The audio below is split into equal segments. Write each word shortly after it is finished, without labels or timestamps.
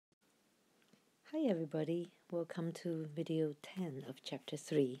Hi everybody, welcome to video 10 of chapter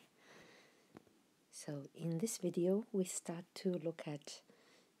 3. So in this video we start to look at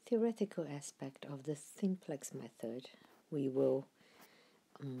theoretical aspect of the simplex method. We will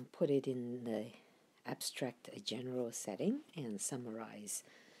put it in the abstract general setting and summarize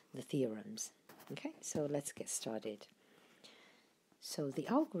the theorems. Okay, so let's get started. So the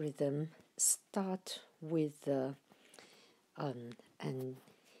algorithm start with an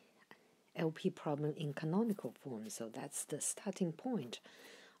LP problem in canonical form, so that's the starting point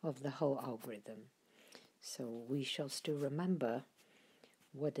of the whole algorithm. So we shall still remember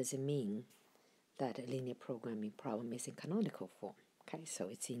what does it mean that a linear programming problem is in canonical form. Okay, so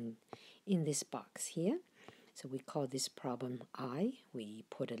it's in this box here. So we call this problem I. We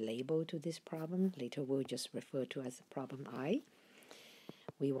put a label to this problem. Later we'll just refer to as problem I.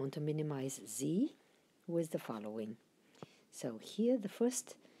 We want to minimize Z with the following. So here the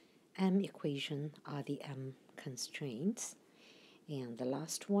first M equation are the M constraints, and the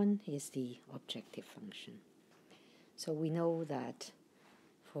last one is the objective function. So we know that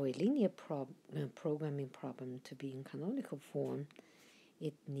for a linear programming problem to be in canonical form,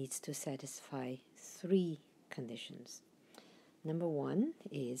 it needs to satisfy three conditions. Number one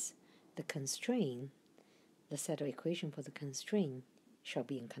is the constraint, the set of equation for the constraint shall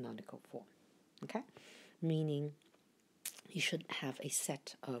be in canonical form. Okay? Meaning you should have a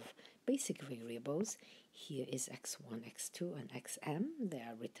set of basic variables. Here is x1, x2, and xm. They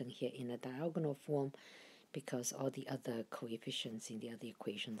are written here in a diagonal form because all the other coefficients in the other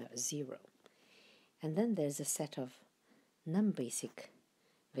equation are 0. And then there's a set of non-basic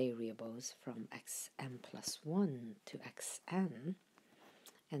variables from xm plus 1 to xn,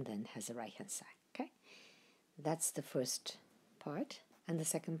 and then has a right-hand side. Okay, that's the first part. And the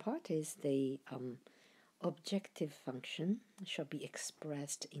second part is the objective function shall be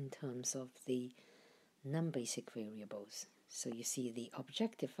expressed in terms of the non-basic variables. So you see the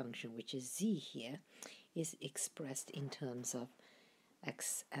objective function, which is z here, is expressed in terms of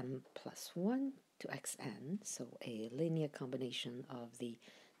xm plus 1 to xn, so a linear combination of the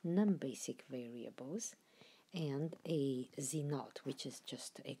non-basic variables, and a z0, which is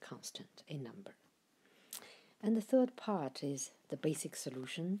just a constant, a number. And the third part is the basic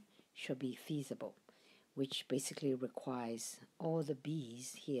solution should be feasible, which basically requires all the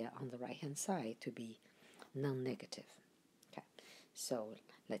b's here on the right-hand side to be non-negative. Okay, so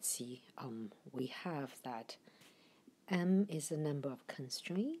let's see, we have that m is the number of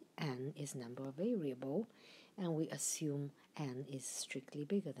constraint, n is number of variable, and we assume n is strictly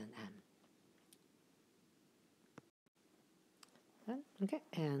bigger than m. Okay,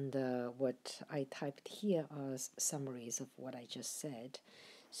 and what I typed here are summaries of what I just said.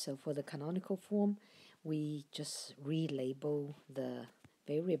 So for the canonical form, we just relabel the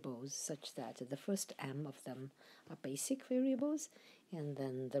variables such that the first m of them are basic variables, and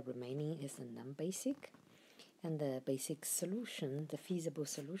then the remaining is the non-basic. And the basic solution, the feasible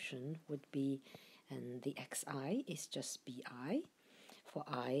solution, would be, and the xi is just bi for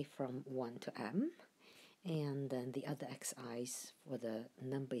I from 1 to m, and then the other xi's for the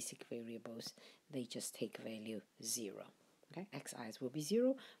non-basic variables, they just take value 0. Okay, xi's will be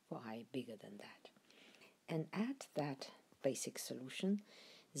 0 for I bigger than that. And at that basic solution,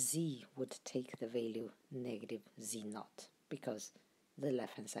 z would take the value negative z0 because the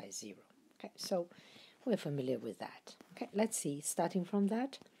left-hand side is 0. Okay, so we're familiar with that. Okay, let's see, starting from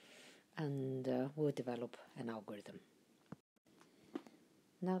that, and we'll develop an algorithm.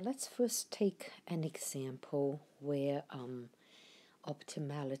 Now let's first take an example where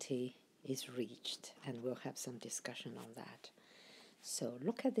optimality is reached, and we'll have some discussion on that. So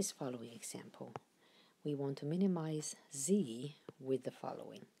look at this following example. We want to minimize z with the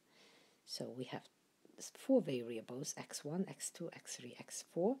following. So we have 4 variables, x1, x2, x3,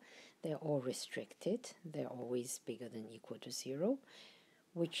 x4. They're all restricted. They're always bigger than or equal to 0,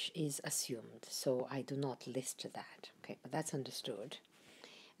 which is assumed. So I do not list that. Okay, but that's understood.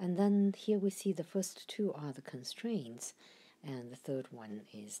 And then here we see the first 2 are the constraints, and the third one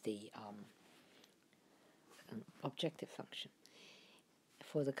is the objective function.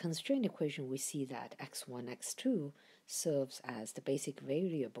 For the constraint equation, we see that x1, x2 serves as the basic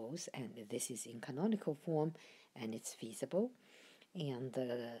variables, and this is in canonical form, and it's feasible. And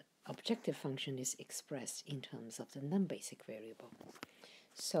the objective function is expressed in terms of the non-basic variable.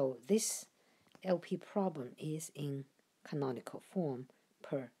 So this LP problem is in canonical form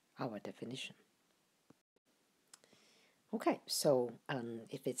per our definition. Okay, so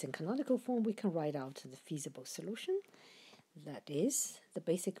if it's in canonical form, we can write out the feasible solution. That is, the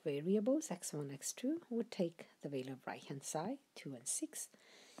basic variables x1, x2 would take the value of right-hand side, 2 and 6.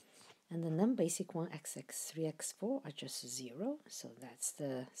 And the non-basic one, x3, x4 are just 0, so that's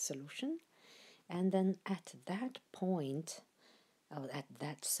the solution. And then at that point, or at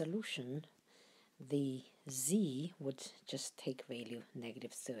that solution, the z would just take value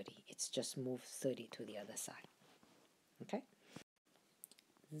negative 30. It's just moved 30 to the other side. Okay?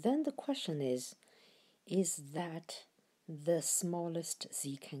 Then the question is that the smallest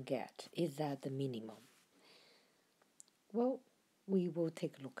z can get? Is that the minimum? Well, we will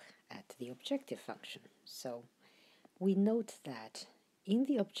take a look at the objective function. So we note that in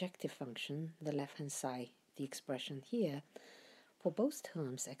the objective function, the left-hand side, the expression here, for both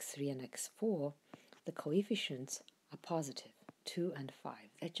terms, x3 and x4, the coefficients are positive, 2 and 5.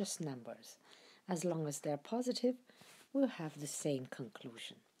 They're just numbers. As long as they're positive, we'll have the same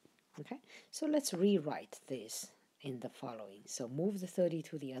conclusion. Okay, so let's rewrite this in the following. So move the 30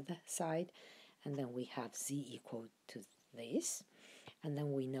 to the other side, and then we have z equal to this. And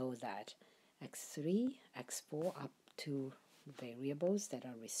then we know that x3, x4 are two variables that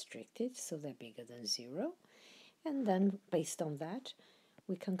are restricted, so they're bigger than 0. And then based on that,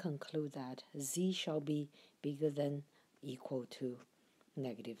 we can conclude that z shall be bigger than equal to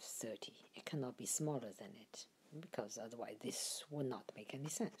negative 30. It cannot be smaller than it, because otherwise this will not make any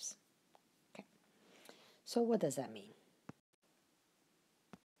sense. Okay. So what does that mean?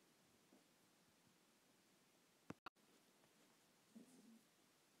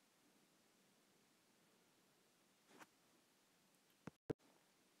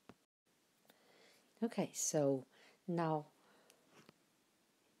 Okay, so now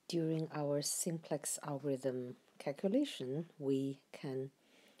during our simplex algorithm calculation, we can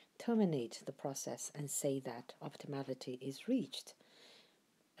terminate the process and say that optimality is reached.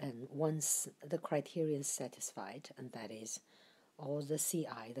 And once the criterion is satisfied, and that is all the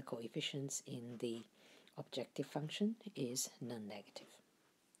CI, the coefficients in the objective function, is non-negative.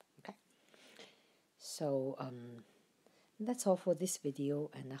 Okay, so that's all for this video,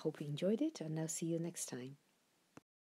 and I hope you enjoyed it, and I'll see you next time.